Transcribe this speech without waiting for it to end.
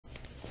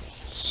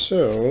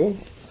So,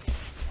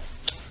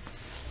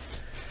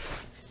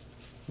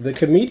 the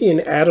comedian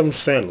Adam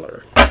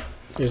Sandler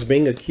is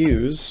being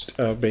accused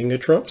of being a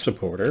Trump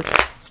supporter.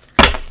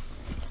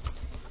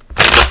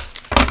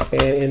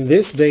 And in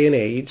this day and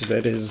age,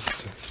 that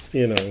is,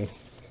 you know,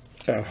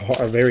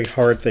 a very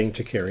hard thing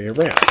to carry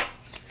around.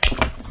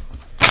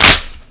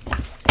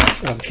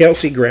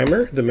 Kelsey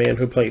Grammer, the man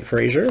who played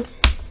Frasier,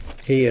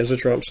 he is a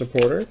Trump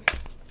supporter.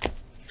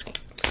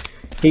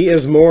 He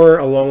is more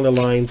along the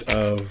lines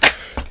of,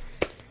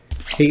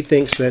 he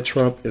thinks that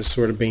Trump is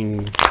sort of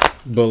being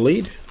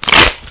bullied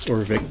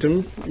or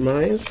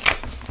victimized.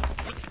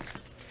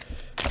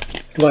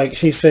 Like,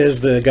 he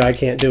says the guy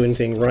can't do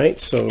anything right,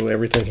 so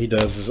everything he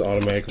does is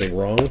automatically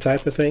wrong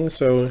type of thing.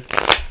 So,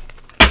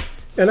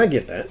 and I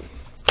get that.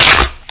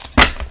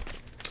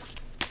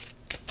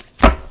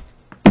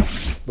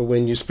 But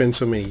when you spend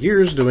so many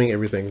years doing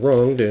everything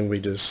wrong, then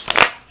we just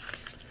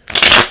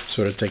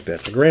sort of take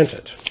that for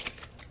granted.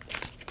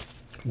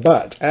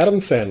 But Adam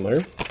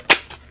Sandler,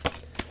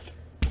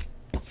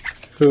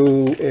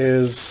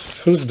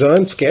 who's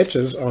done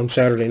sketches on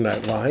Saturday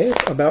Night Live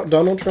about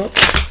Donald Trump,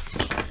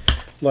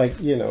 like,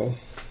 you know,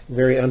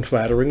 very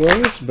unflattering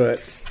ones,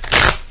 but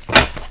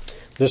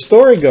the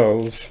story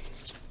goes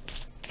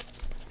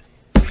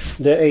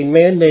that a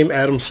man named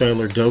Adam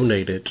Sandler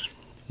donated,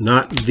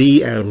 not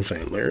the Adam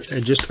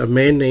Sandler, just a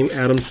man named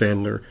Adam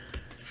Sandler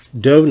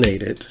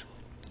donated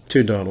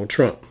to Donald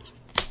Trump.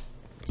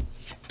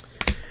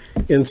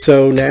 And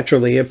so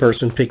naturally a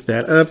person picked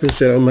that up and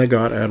said, oh my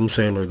God, Adam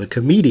Sandler, the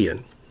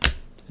comedian,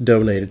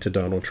 donated to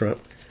Donald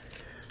Trump.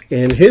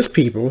 And his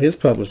people, his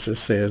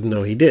publicist, said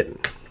no, he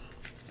didn't.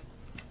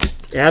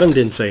 Adam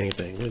didn't say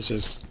anything. It was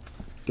just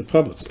the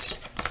publicist.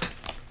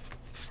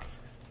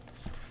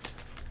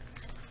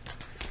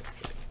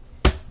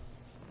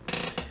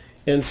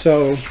 And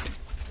so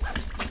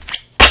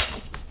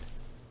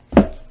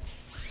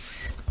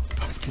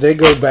they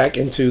go back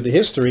into the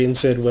history and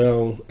said,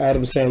 well,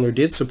 Adam Sandler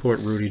did support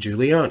Rudy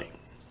Giuliani.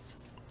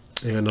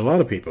 And a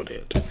lot of people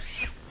did.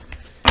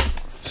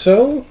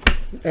 So,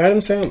 Adam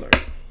Sandler,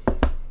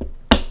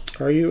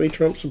 are you a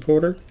Trump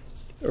supporter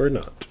or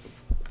not?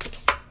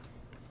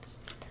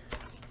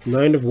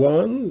 Nine of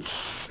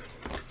Wands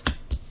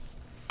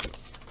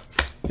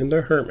and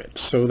the Hermit.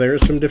 So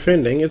there's some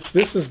defending.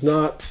 This is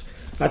not,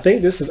 I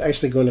think this is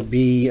actually going to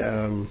be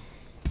a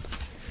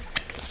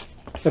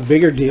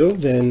bigger deal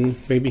than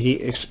maybe he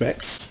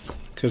expects,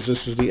 because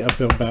this is the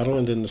uphill battle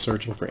and then the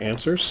searching for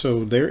answers.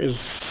 So there is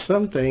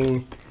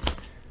something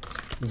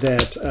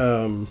that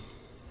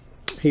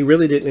he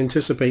really didn't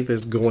anticipate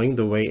this going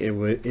the way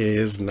it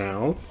is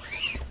now.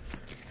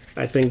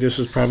 I think this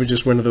is probably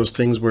just one of those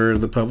things where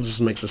the publicist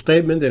makes a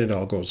statement, then it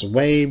all goes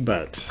away,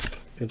 but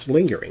it's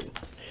lingering.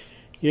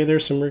 Yeah,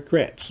 there's some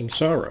regret, some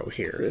sorrow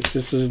here.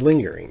 This is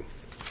lingering.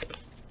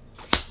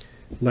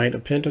 Knight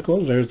of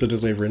Pentacles, there's the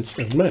deliverance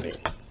of money.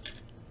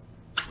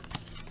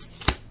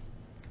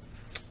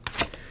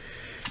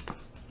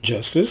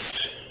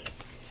 Justice,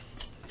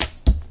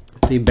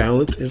 the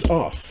balance is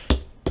off.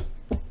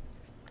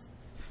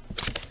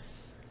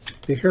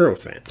 The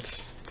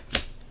Hierophant,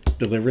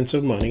 deliverance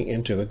of money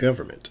into the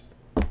government.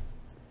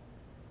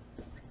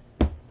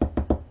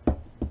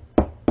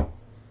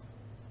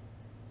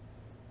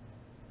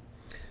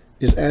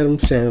 Is Adam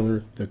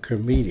Sandler, the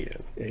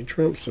comedian, a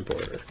Trump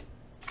supporter?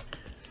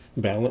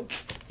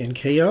 Balanced in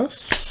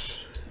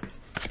chaos.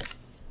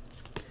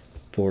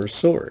 Four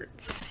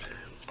Swords.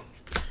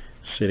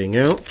 Sitting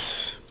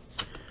out.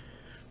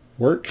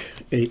 Work,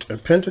 Eight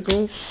of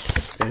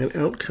Pentacles. And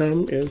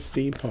outcome is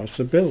the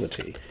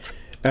possibility.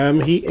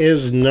 He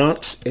is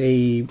not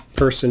a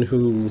person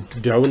who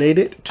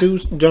donated to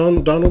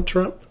Donald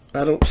Trump.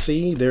 I don't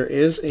see. There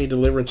is a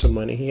deliverance of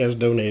money. He has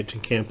donated to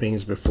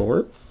campaigns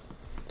before.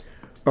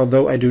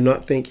 Although I do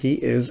not think he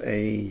is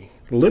a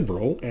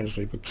liberal, as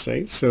they would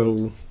say.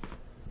 So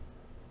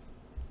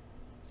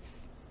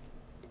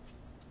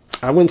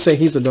I wouldn't say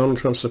he's a Donald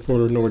Trump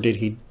supporter, nor did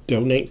he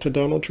donate to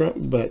Donald Trump.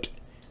 But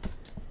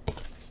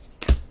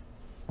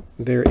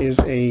there is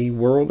a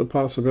world of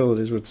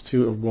possibilities with the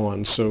Two of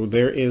Wands. So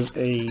there is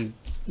a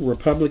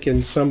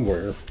Republican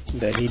somewhere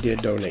that he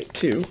did donate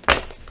to.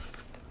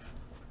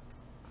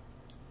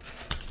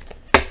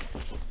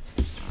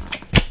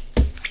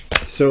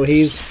 So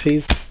he's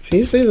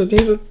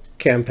a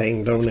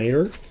campaign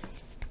donator,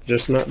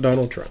 just not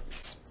Donald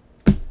Trump's.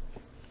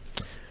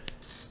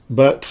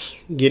 But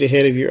get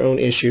ahead of your own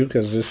issue,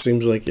 because this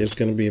seems like it's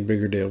going to be a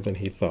bigger deal than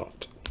he thought.